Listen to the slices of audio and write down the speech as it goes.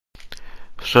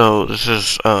So this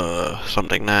is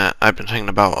something that I've been thinking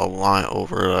about a lot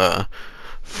over the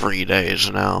 3 days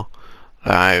now.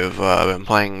 I've been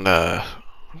playing the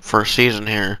first season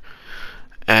here,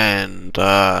 and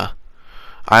I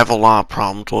have a lot of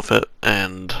problems with it,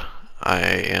 and I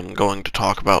am going to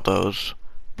talk about those.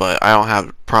 But I don't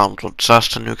have problems with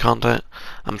just the new content.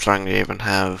 I'm starting to even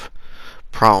have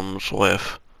problems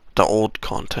with the old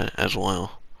content as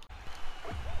well.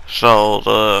 So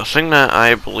the thing that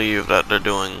I believe that they're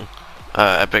doing,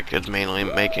 Epic is mainly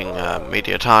making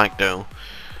Mediatonic do,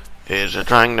 is they're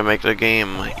trying to make the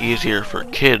game easier for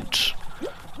kids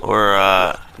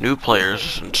or new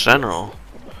players in general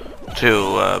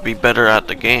to be better at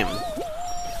the game,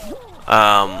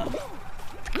 um,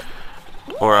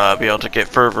 or be able to get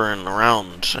further in the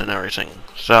rounds and everything.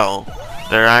 So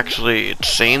they're actually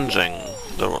changing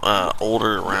the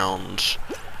older rounds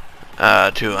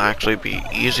to actually be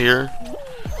easier,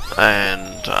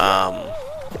 and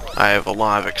I have a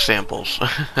lot of examples.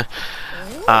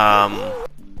 um,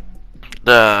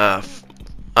 the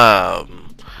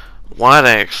One of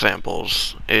the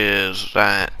examples is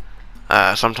that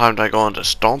sometimes I go into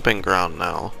Stomping Ground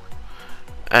now,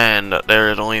 and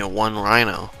there is only one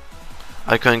rhino.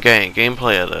 I couldn't get any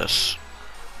gameplay of this,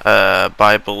 but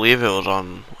I believe it was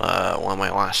on one of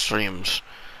my last streams.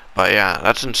 But yeah,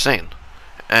 that's insane.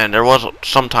 And there was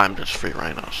sometimes there's 3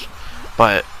 rhinos,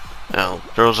 but you know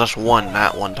there was just one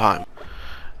that one time.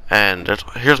 And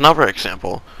here's another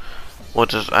example,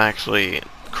 which is actually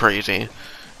crazy.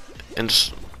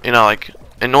 Like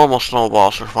in normal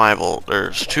snowball survival,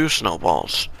 there's 2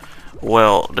 snowballs.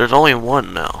 Well, there's only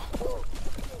one now.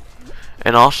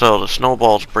 And also, the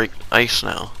snowballs break ice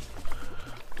now,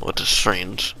 which is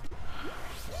strange.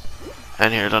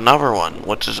 And here's another one,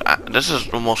 which is this is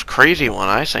the most crazy one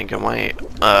I think, in my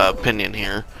opinion.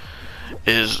 Here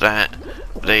is that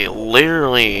they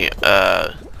literally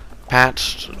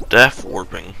patched death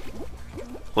warping.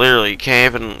 Literally, you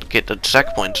can't even get the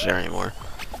checkpoints there anymore.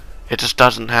 It just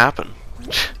doesn't happen.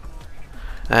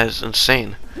 That is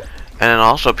insane. And then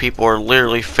also, people are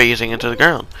literally phasing into the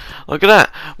ground. Look at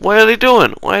that. What are they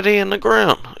doing? Why are they in the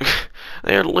ground?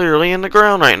 They're literally in the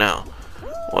ground right now.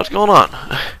 What's going on?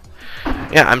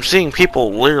 Yeah, I'm seeing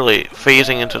people literally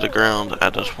phasing into the ground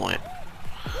at this point.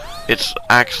 It's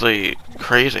actually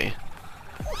crazy.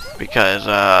 Because,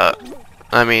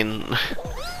 I mean,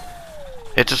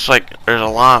 it's just like, there's a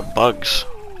lot of bugs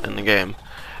in the game.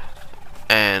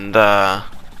 And, I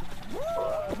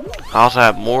also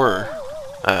have more,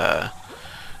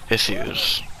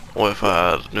 issues with,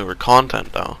 newer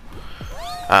content, though.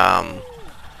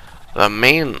 The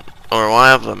main, or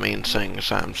one of the main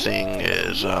things I'm seeing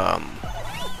is,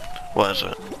 what is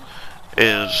it?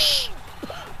 Is,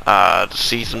 the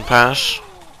Season Pass.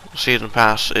 Season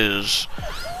Pass is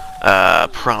a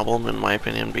problem, in my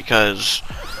opinion, because,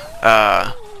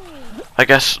 I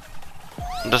guess,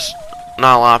 just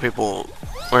not a lot of people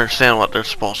understand what they're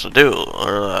supposed to do,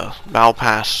 or Battle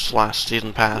Pass /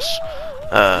 Season Pass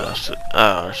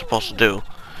are supposed to do.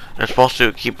 They're supposed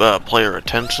to keep player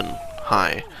attention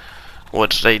high,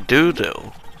 which they do.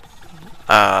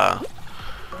 But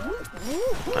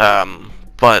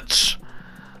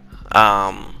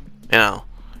you know,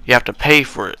 you have to pay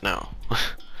for it now.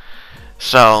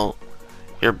 So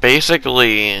you're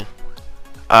basically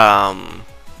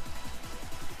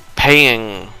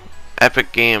paying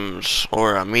Epic Games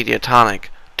or Mediatonic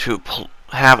to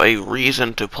have a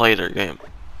reason to play their game.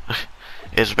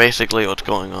 Is basically what's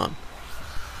going on,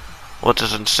 which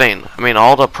is insane. I mean,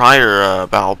 all the prior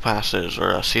battle passes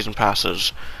or season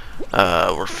passes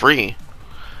were free,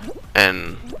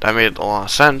 and that made a lot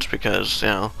of sense because, you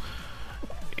know,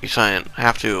 you shouldn't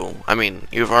have to. I mean,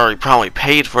 you've already probably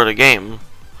paid for the game,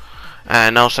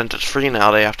 and now since it's free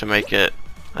now, they have to make it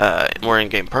more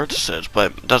in-game purchases,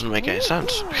 but it doesn't make any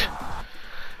sense.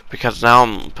 Because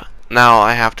now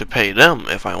I have to pay them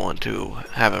if I want to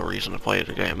have a reason to play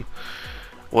the game.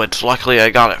 Which luckily I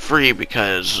got it free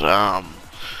because I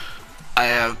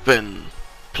have been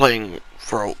playing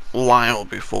for a while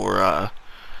before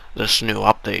this new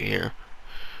update here.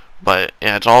 But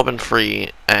yeah, it's all been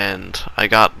free, and I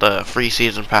got the free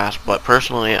season pass. But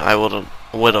personally, I would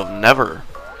have never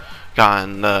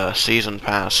gotten the season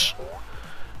pass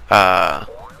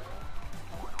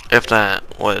if that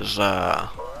was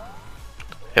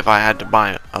if I had to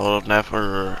buy it. I would have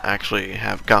never actually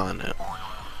have gotten it.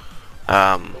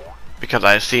 Because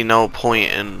I see no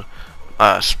point in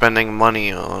spending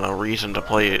money on a reason to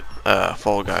play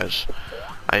Fall Guys.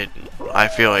 I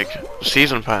feel like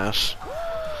Season Pass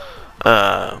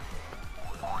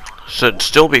should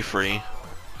still be free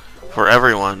for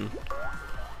everyone,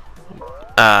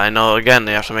 I know, again,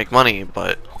 they have to make money,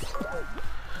 but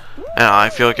I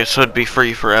feel like it should be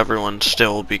free for everyone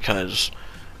still, because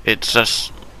it's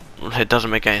just, it doesn't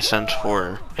make any sense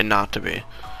for it not to be.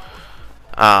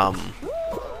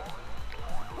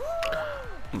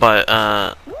 But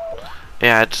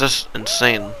yeah, it's just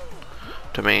insane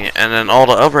to me. And then all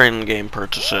the other in-game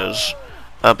purchases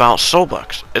about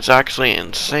Soulbucks, it's actually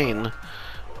insane.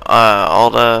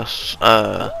 All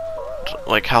the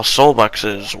like how Soulbucks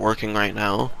is working right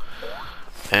now,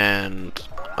 and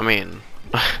I mean,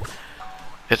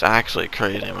 it's actually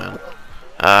crazy, man.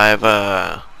 I have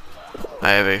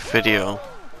a video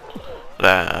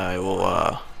that I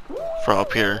will throw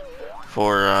up here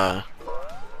for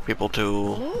people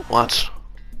to watch.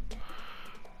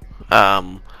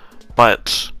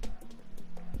 But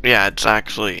yeah, it's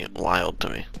actually wild to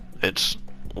me. It's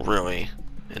really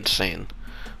insane.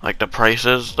 Like the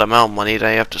prices, the amount of money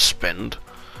that you have to spend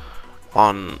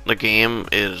on the game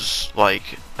is like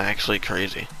actually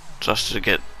crazy, just to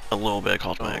get a little bit of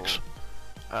cosmetics.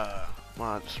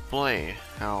 Well, display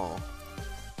how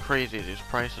crazy these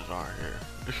prices are here.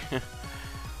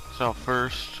 So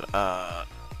first,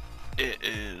 it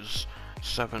is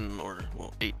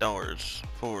 $8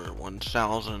 for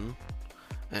 1,000,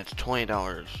 and it's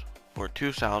 $20 for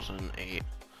 2,008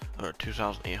 or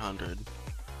 2,800.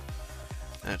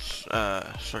 That's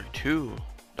sorry, $2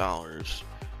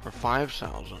 for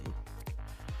 5,000,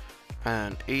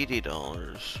 and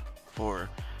 $80 for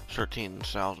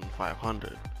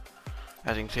 13,500.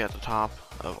 As you can see at the top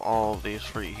of all of these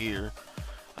three here,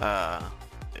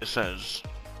 it says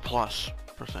plus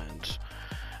 %.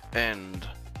 And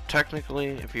technically,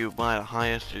 if you buy the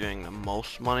highest, you're getting the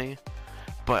most money,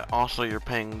 but also you're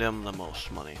paying them the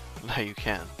most money that you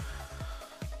can.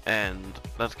 And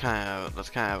that's kind of a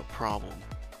problem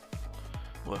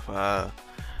with how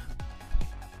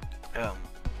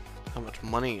much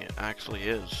money it actually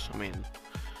is. I mean,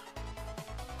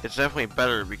 it's definitely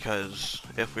better, because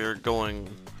if we were going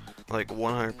like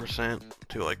 100%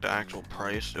 to like the actual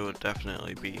price, it would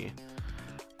definitely be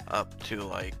up to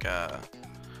like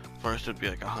first it'd be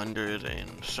like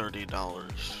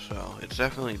 $130. So it's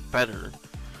definitely better,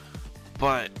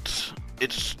 but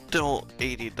it's still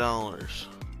 $80.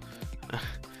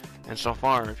 And so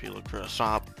far, if you look for a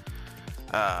shop,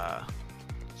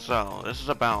 so this is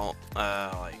about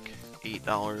like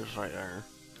 $8 right there,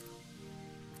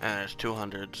 and there's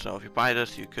 200. So if you buy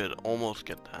this, you could almost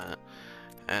get that.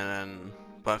 And then,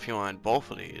 but if you wanted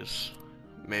both of these,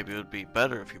 maybe it would be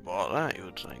better if you bought that, you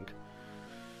would think.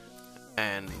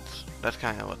 And that's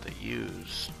kind of what they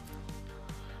use.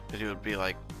 It would be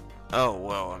like, oh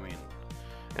well, I mean,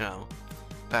 you know,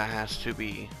 that has to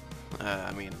be.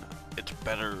 I mean, it's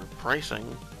better pricing.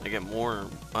 I get more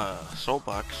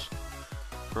Soulbucks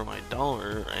for my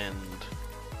dollar, and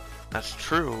that's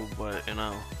true. But you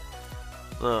know,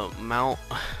 the amount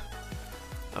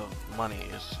of money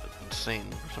is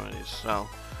insane for some of these. So,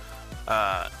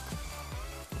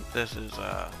 this is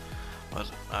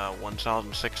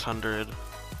 1,600,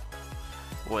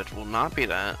 which will not be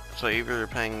that. So either you're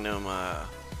paying them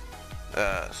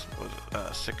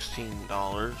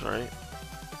 $16, right?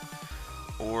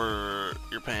 Or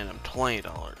you're paying them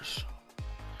 $20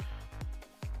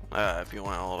 if you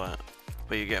want all that,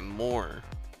 but you get more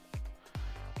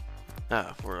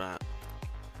for that.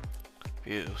 If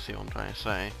you see what I'm trying to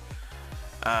say.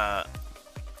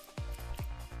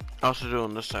 Also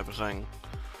doing this type of thing,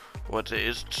 what it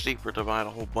is cheaper to buy the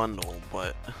whole bundle,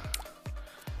 but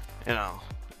you know,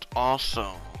 it's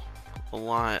also a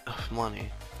lot of money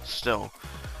still.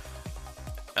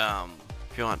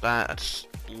 If you want that, it's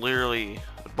literally,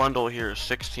 the bundle here is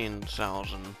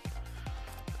 16,000.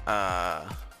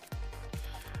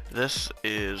 This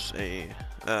is a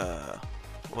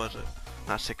what is it?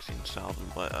 Not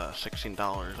 16,000, but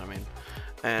 $16. I mean,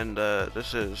 and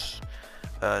this is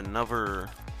another.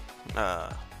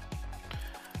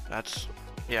 That's,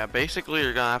 yeah. Basically,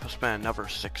 you're gonna have to spend another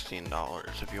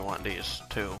 $16 if you want these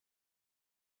too.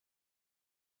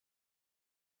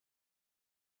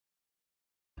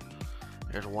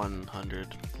 There's 100,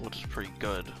 which is pretty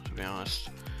good, to be honest.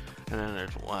 And then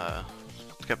there's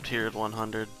skip tiers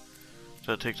 100.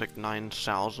 So it takes like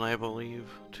 9,000, I believe,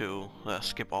 to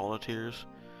skip all the tiers,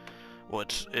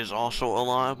 which is also a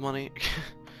lot of money.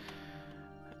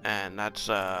 And that's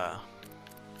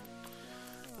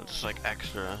like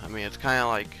extra. I mean, it's kind of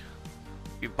like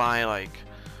you buy like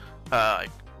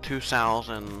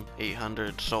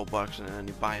 2,800 Soulbucks, and then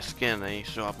you buy a skin, and you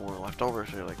still have more left over.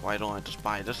 So you're like, why don't I just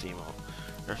buy this emote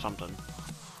or something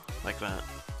like that?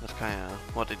 That's kind of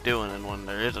what they do. And then when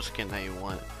there is a skin that you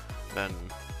want, then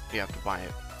you have to buy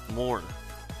it more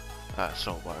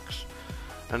Soulbucks.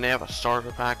 And they have a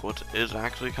starter pack, which is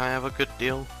actually kind of a good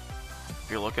deal. If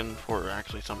you're looking for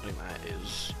actually something that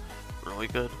is really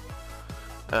good.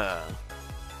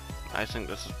 I think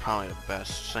this is probably the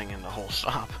best thing in the whole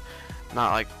shop.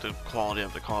 Not like the quality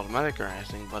of the cosmetic or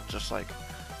anything, but just like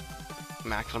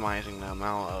maximizing the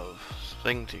amount of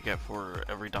things you get for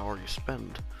every dollar you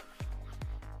spend.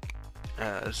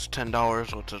 It's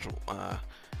 $10, which is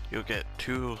you'll get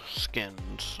 2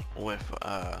 skins with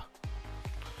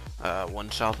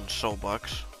 1,000 soul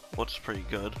bucks, which is pretty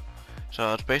good.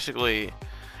 So it's basically,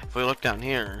 if we look down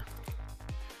here,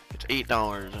 it's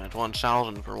 $8 and it's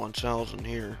 1,000 for 1,000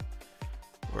 here,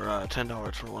 or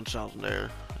 $10 for 1,000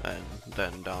 there, and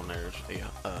then down there is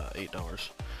 $8.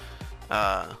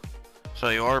 So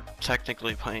you are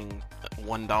technically paying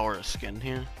 $1 a skin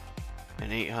here,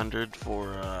 and 800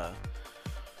 for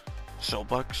soul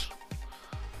bucks.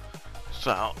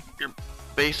 So you're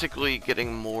basically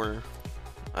getting more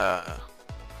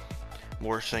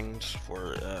things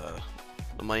for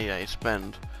the money that you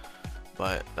spend,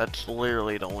 but that's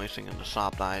literally the only thing in the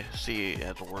shop that I see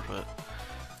as worth it.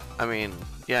 I mean,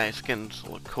 yeah, skins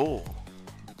look cool,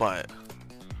 but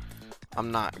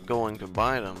I'm not going to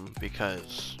buy them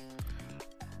because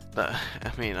I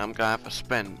mean, I'm gonna have to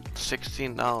spend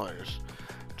 $16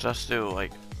 just to,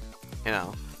 like, you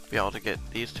know, be able to get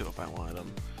these two if I wanted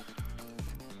them.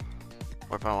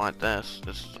 Or if I want this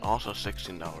is also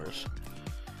 $16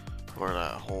 for the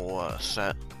whole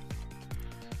set.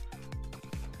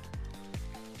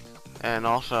 And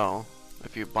also,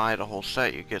 if you buy the whole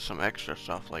set, you get some extra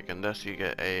stuff. Like in this, you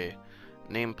get a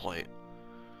nameplate.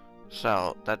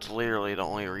 So that's literally the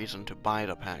only reason to buy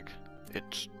the pack.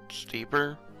 It's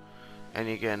steeper, and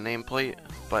you get a nameplate,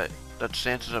 but the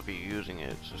chances of you using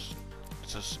it, it's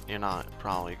just you're not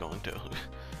probably going to.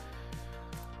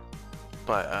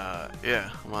 But yeah,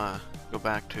 I'm gonna go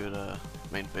back to the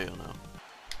main video now.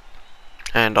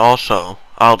 And also,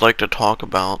 I would like to talk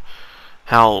about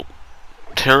how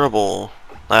terrible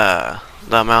the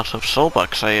amounts of soul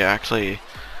bucks I actually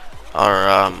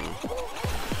are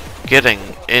getting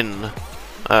in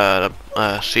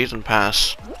season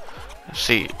pass.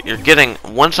 See, you're getting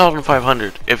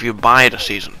 1,500 if you buy the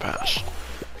season pass.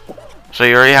 So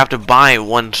you already have to buy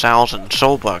 1,000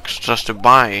 soul bucks just to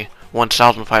buy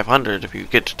 1,500 if you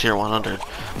get to tier 100.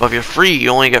 But if you're free, you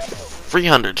only get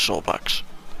 300 soul bucks.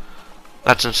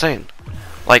 That's insane.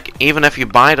 Like, even if you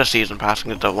buy the season pass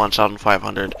and get to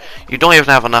 1,500, you don't even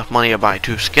have enough money to buy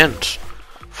 2 skins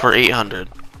for 800.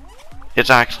 It's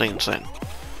actually insane.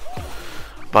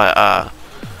 But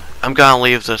I'm gonna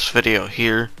leave this video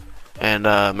here, and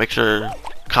make sure to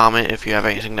comment if you have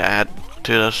anything to add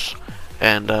to this,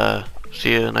 and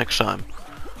see you next time.